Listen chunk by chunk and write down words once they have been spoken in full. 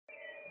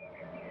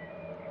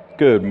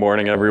Good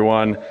morning,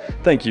 everyone.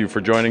 Thank you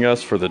for joining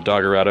us for the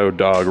Doggerado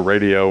Dog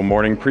Radio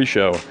Morning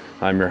Pre-Show.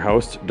 I'm your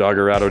host,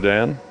 Doggerado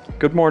Dan.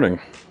 Good morning.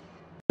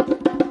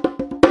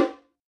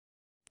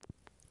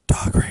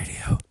 Dog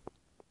Radio.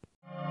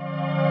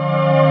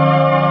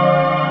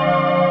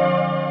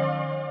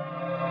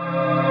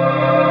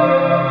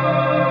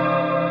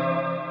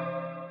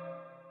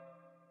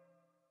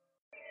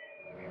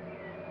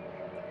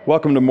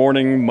 Welcome to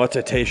Morning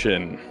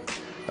Meditation,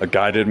 a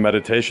guided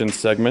meditation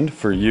segment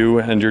for you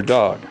and your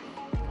dog.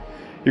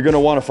 You're going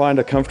to want to find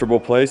a comfortable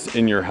place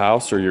in your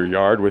house or your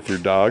yard with your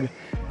dog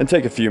and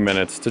take a few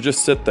minutes to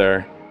just sit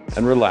there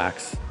and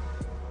relax.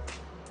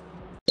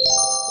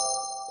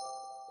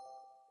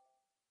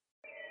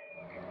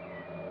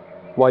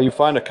 While you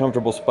find a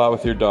comfortable spot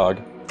with your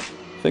dog,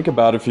 think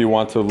about if you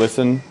want to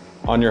listen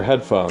on your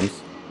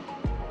headphones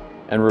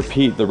and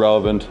repeat the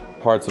relevant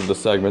parts of the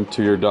segment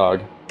to your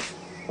dog,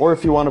 or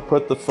if you want to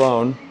put the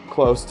phone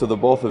close to the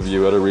both of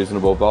you at a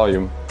reasonable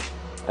volume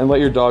and let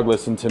your dog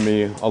listen to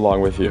me along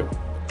with you.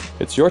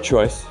 It's your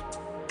choice.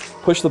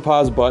 Push the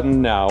pause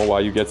button now while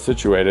you get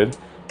situated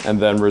and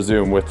then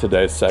resume with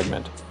today's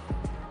segment.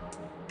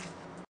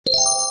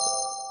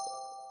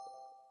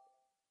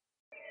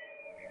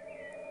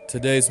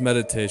 Today's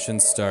meditation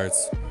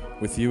starts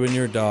with you and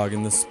your dog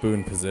in the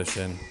spoon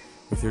position,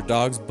 with your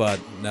dog's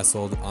butt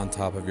nestled on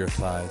top of your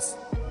thighs.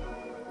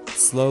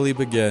 Slowly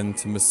begin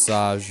to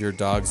massage your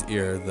dog's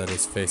ear that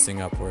is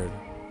facing upward.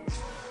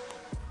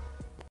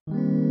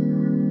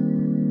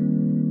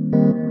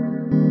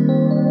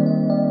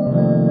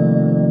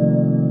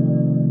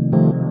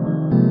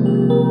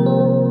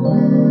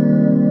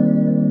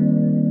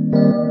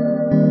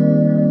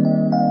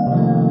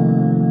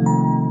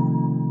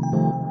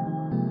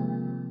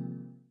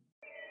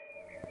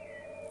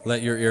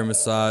 Let your ear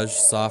massage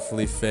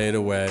softly fade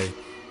away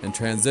and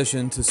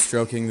transition to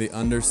stroking the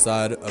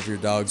underside of your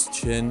dog's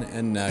chin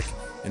and neck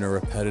in a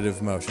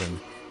repetitive motion,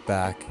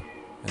 back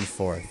and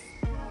forth,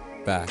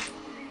 back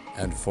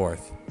and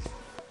forth.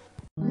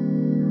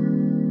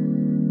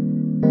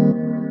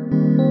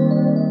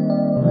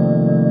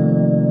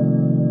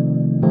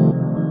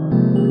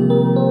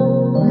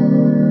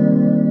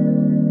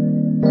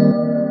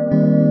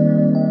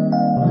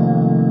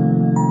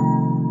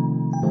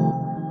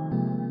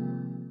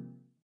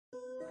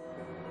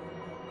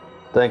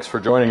 Thanks for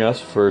joining us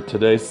for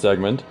today's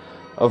segment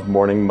of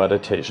Morning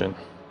Meditation.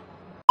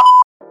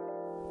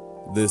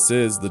 This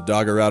is the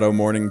Doggerado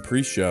Morning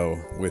Pre-Show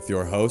with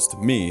your host,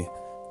 me,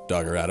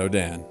 Doggerado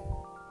Dan.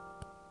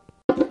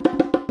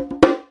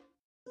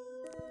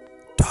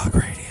 Dog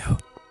Radio.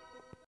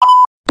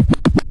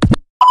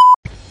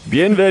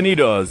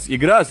 Bienvenidos y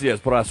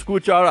gracias por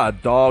escuchar a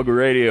Dog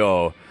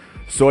Radio.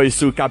 Soy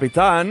su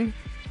capitán,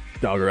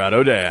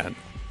 Doggerado Dan.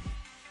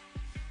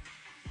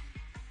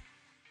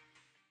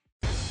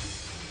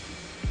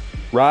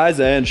 Rise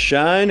and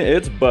shine,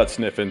 it's butt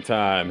sniffing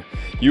time.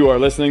 You are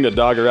listening to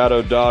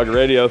Doggerado Dog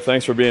Radio.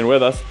 Thanks for being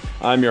with us.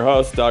 I'm your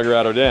host,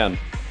 Doggerado Dan.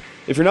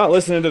 If you're not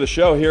listening to the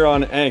show here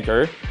on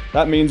Anchor,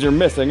 that means you're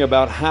missing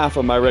about half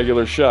of my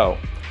regular show.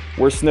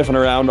 We're sniffing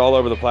around all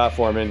over the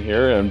platform in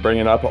here and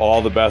bringing up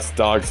all the best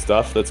dog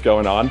stuff that's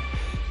going on.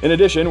 In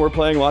addition, we're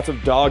playing lots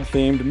of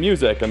dog-themed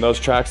music, and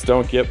those tracks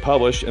don't get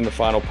published in the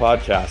final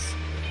podcast.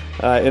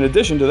 In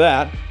addition to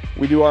that,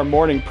 we do our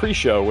morning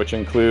pre-show, which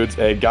includes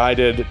a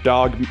guided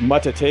dog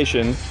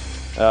meditation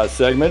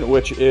segment,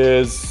 which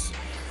is...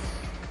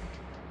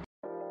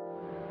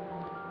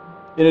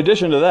 In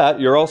addition to that,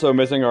 you're also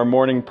missing our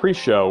morning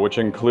pre-show, which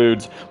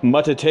includes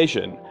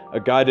meditation, a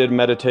guided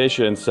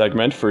meditation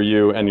segment for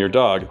you and your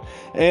dog.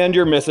 And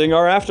you're missing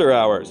our after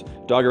hours.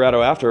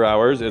 Doggerado After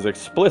Hours is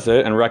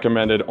explicit and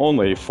recommended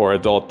only for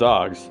adult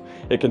dogs.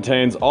 It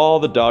contains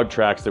all the dog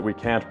tracks that we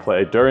can't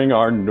play during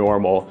our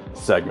normal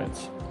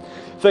segments.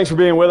 Thanks for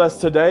being with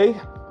us today.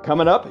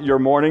 Coming up, your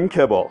morning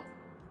kibble.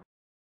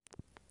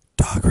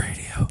 Dog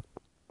Radio.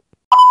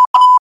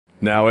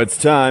 Now it's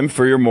time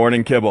for your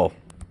morning kibble.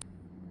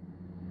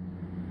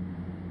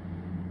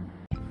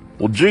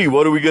 Well, gee,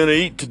 what are we gonna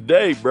eat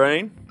today,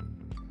 Brain?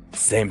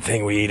 Same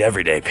thing we eat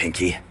every day,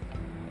 Pinky.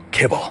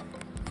 Kibble.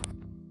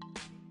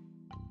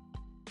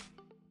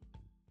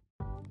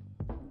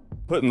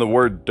 Putting the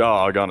word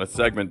dog on a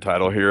segment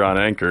title here on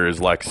Anchor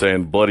is like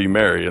saying Bloody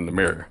Mary in the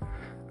mirror.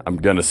 I'm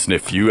gonna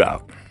sniff you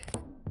out.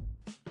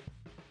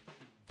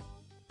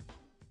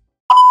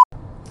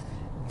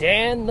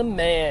 Dan the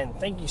man,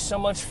 thank you so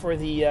much for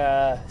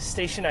the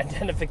station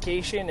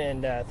identification,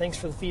 and thanks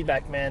for the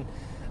feedback, man.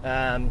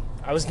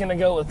 I was gonna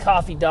go with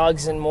Coffee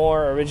Dogs and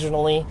More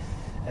originally,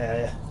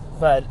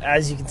 but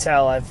as you can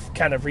tell, I've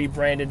kind of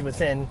rebranded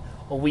within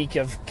a week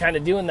of kind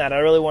of doing that. I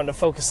really wanted to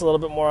focus a little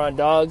bit more on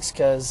dogs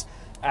because,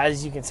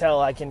 as you can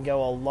tell, I can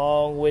go a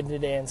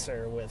long-winded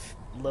answer with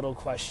little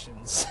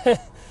questions.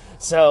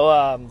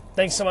 So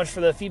thanks so much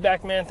for the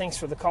feedback, man. Thanks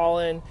for the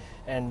call-in,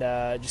 and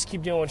just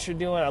keep doing what you're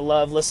doing. I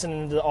love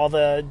listening to all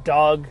the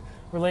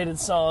dog-related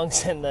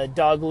songs and the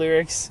dog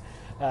lyrics.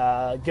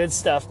 Good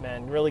stuff,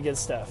 man. Really good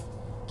stuff.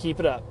 Keep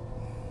it up.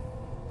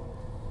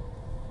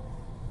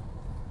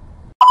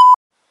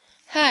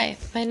 Hi,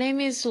 my name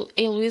is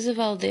Eloisa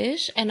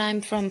Valdez and I'm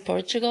from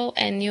Portugal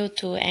and new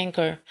to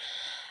Anchor.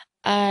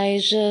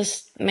 I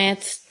just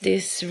met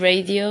this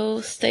radio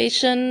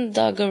station,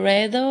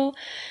 Dogorado,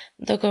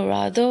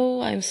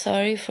 I'm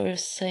sorry for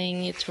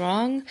saying it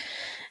wrong,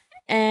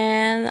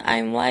 and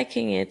I'm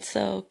liking it,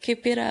 so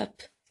keep it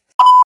up.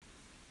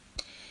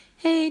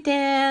 Hey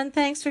Dan,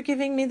 thanks for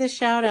giving me the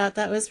shout out.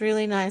 That was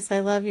really nice.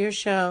 I love your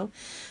show.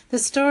 The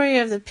story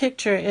of the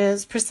picture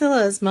is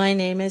Priscilla is my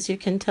name, as you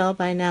can tell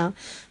by now.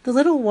 The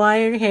little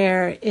wired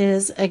hair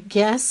is a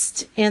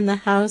guest in the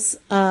house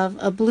of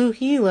a blue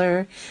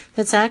heeler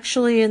that's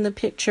actually in the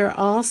picture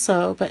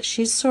also, but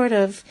she's sort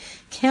of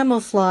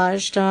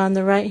camouflaged on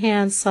the right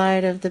hand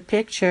side of the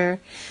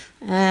picture.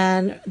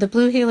 And the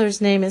blue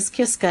heeler's name is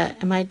Kiska,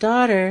 and my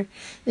daughter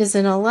is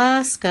in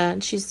Alaska,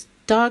 and she's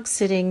dog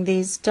sitting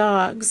these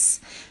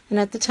dogs. And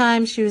at the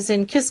time she was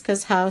in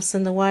Kiska's house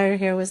and the wire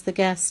hair was the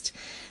guest.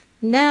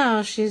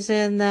 Now she's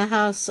in the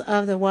house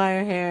of the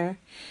wire hair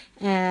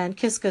and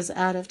Kiska's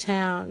out of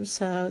town.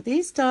 So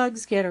these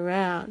dogs get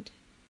around.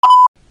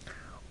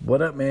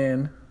 What up,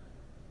 man?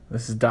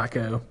 This is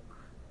Daco.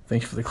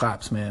 Thanks for the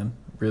claps, man.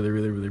 Really,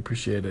 really, really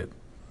appreciate it.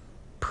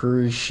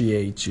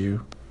 Appreciate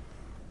you.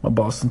 My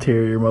Boston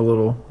Terrier, my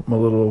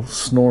little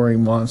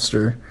snoring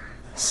monster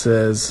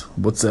says,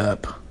 "What's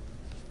up?"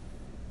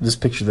 Just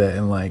picture that,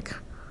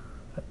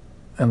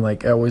 and I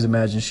always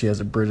imagine she has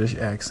a British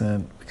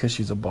accent because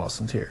she's a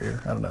Boston Terrier.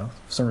 I don't know.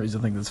 For some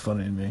reason I think that's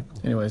funny to me.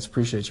 Anyways,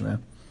 appreciate you,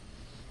 man.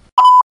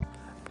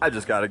 I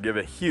just got to give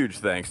a huge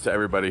thanks to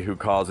everybody who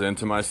calls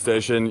into my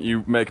station.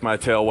 You make my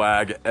tail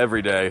wag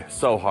every day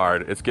so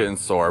hard. It's getting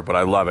sore, but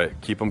I love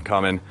it. Keep them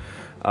coming.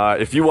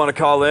 If you want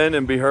to call in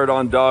and be heard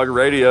on Dog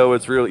Radio,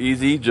 it's real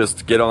easy.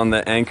 Just get on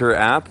the Anchor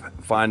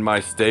app, find my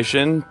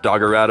station,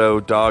 Doggerado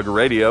Dog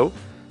Radio,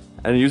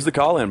 and use the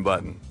call-in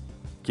button.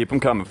 Keep them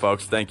coming,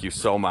 folks. Thank you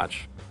so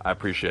much. I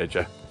appreciate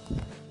you.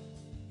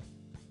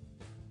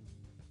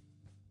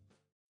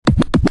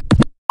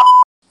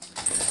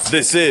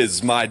 This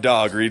is My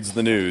Dog Reads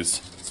the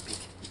News.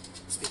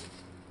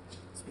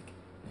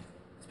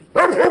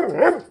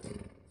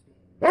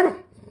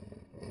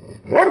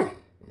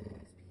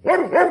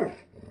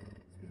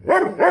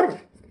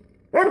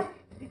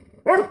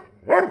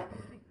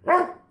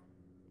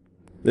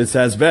 This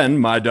has been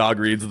My Dog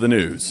Reads the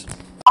News.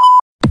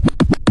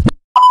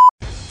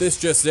 This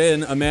just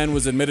in, a man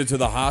was admitted to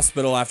the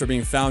hospital after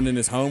being found in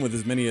his home with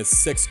as many as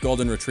 6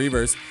 golden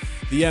retrievers.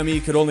 The ME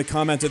could only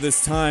comment at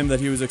this time that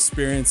he was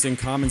experiencing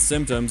common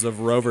symptoms of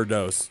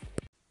roverdose.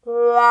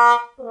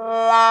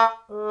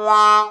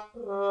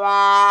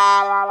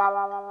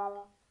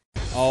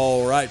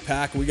 All right,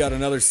 Pack, we got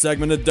another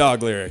segment of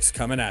dog lyrics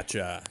coming at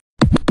ya.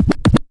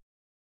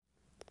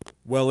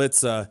 Well,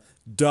 it's a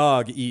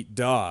dog eat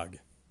dog.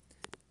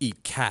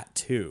 Eat cat,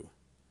 too.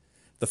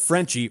 The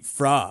French eat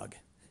frog,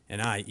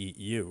 and I eat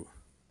you.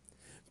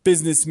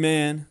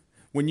 Businessman,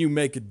 when you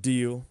make a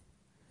deal,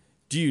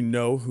 do you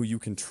know who you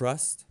can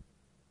trust?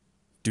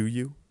 Do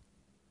you?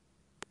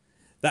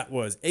 That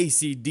was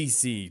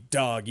AC/DC,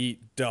 Dog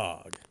Eat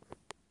Dog.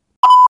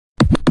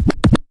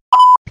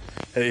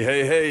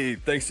 Hey,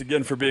 thanks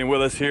again for being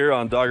with us here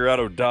on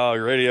Doggerado Dog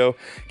Radio.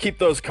 Keep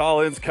those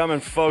call-ins coming,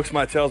 folks.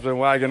 My tail's been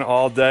wagging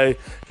all day.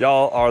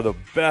 Y'all are the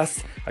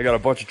best. I got a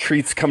bunch of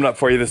treats coming up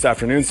for you this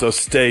afternoon, so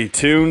stay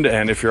tuned.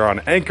 And if you're on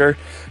Anchor,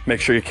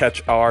 make sure you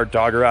catch our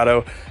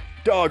Doggerado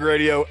Dog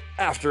Radio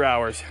after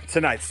hours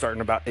tonight,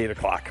 starting about 8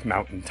 o'clock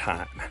Mountain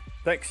Time.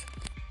 Thanks.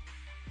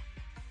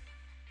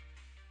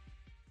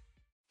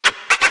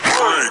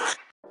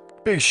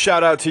 Big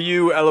shout out to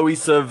you,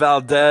 Eloisa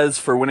Valdez,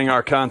 for winning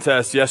our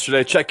contest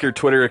yesterday. Check your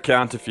Twitter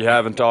account if you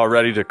haven't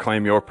already to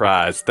claim your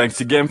prize.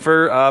 Thanks again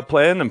for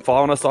playing and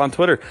following us on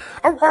Twitter.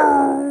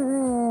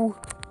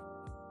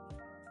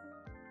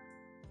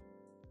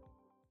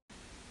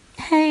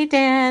 Hey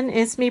Dan,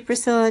 it's me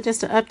Priscilla.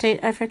 Just an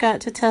update. I forgot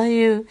to tell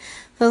you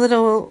the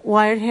little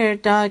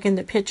wire-haired dog in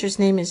the picture's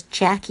name is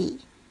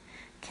Jackie.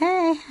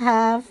 Okay,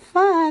 have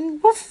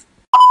fun. Woof.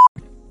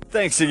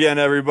 Thanks again,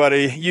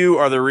 everybody. You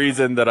are the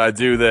reason that I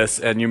do this,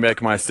 and you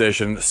make my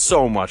station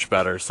so much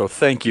better. So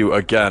thank you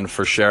again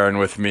for sharing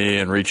with me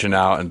and reaching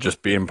out and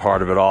just being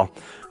part of it all.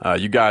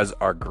 You guys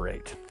are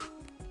great.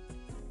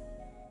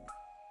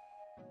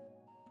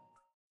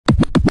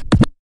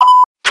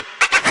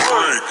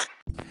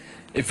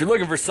 If you're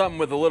looking for something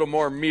with a little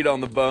more meat on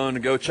the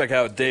bone, go check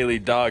out Daily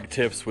Dog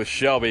Tips with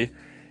Shelby.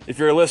 If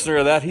you're a listener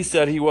of that, he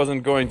said he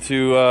wasn't going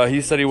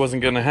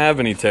to have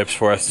any tips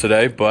for us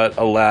today, but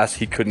alas,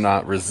 he could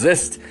not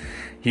resist.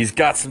 He's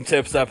got some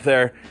tips up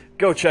there.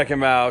 Go check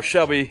him out.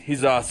 Shelby,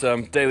 he's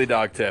awesome. Daily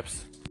Dog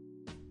Tips.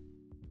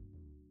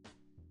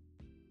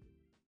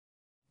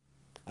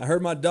 I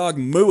heard my dog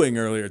mooing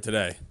earlier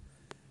today.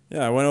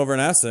 Yeah, I went over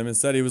and asked him and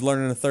said he was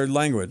learning a third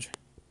language.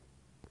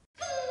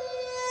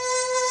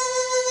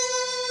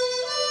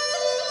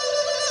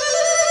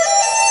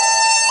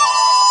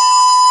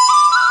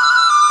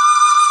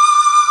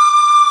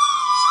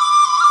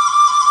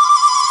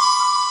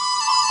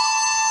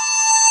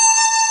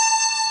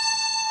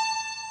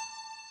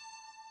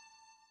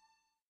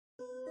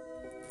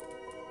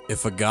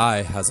 If a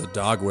guy has a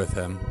dog with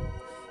him,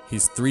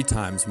 he's 3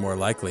 times more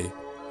likely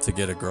to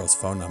get a girl's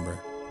phone number.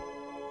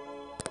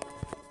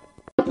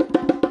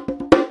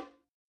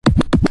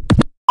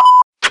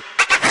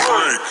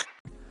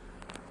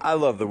 I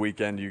love the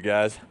weekend, you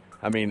guys.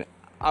 I mean,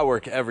 I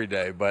work every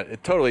day, but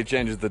it totally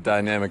changes the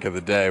dynamic of the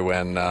day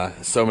when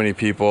so many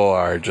people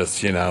are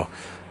just,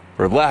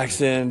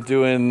 relaxing,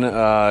 doing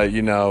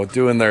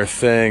their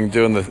thing,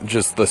 doing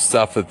the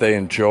stuff that they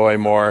enjoy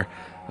more.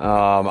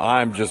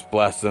 I'm just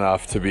blessed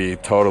enough to be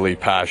totally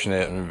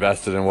passionate and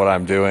invested in what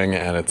I'm doing,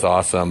 and it's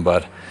awesome.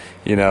 But,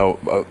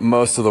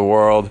 most of the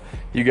world,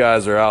 you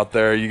guys are out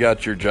there, you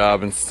got your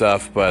job and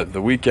stuff, but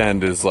the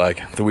weekend is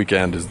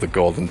the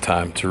golden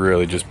time to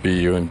really just be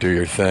you and do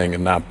your thing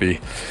and not be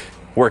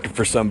working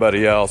for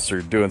somebody else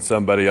or doing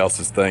somebody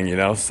else's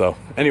thing, So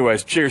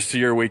anyways, cheers to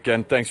your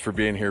weekend. Thanks for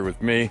being here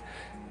with me.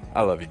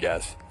 I love you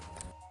guys.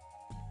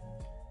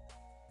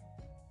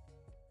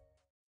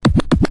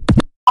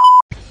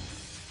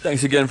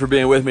 Thanks again for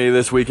being with me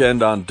this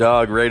weekend on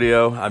Dog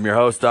Radio. I'm your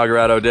host,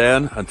 Doggerado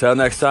Dan. Until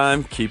next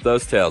time, keep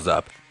those tails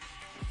up.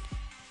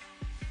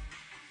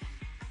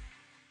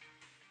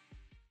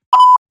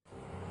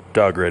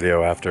 Dog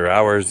Radio After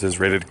Hours is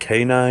rated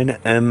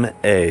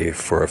K9MA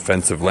for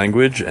offensive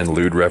language and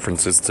lewd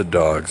references to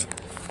dogs.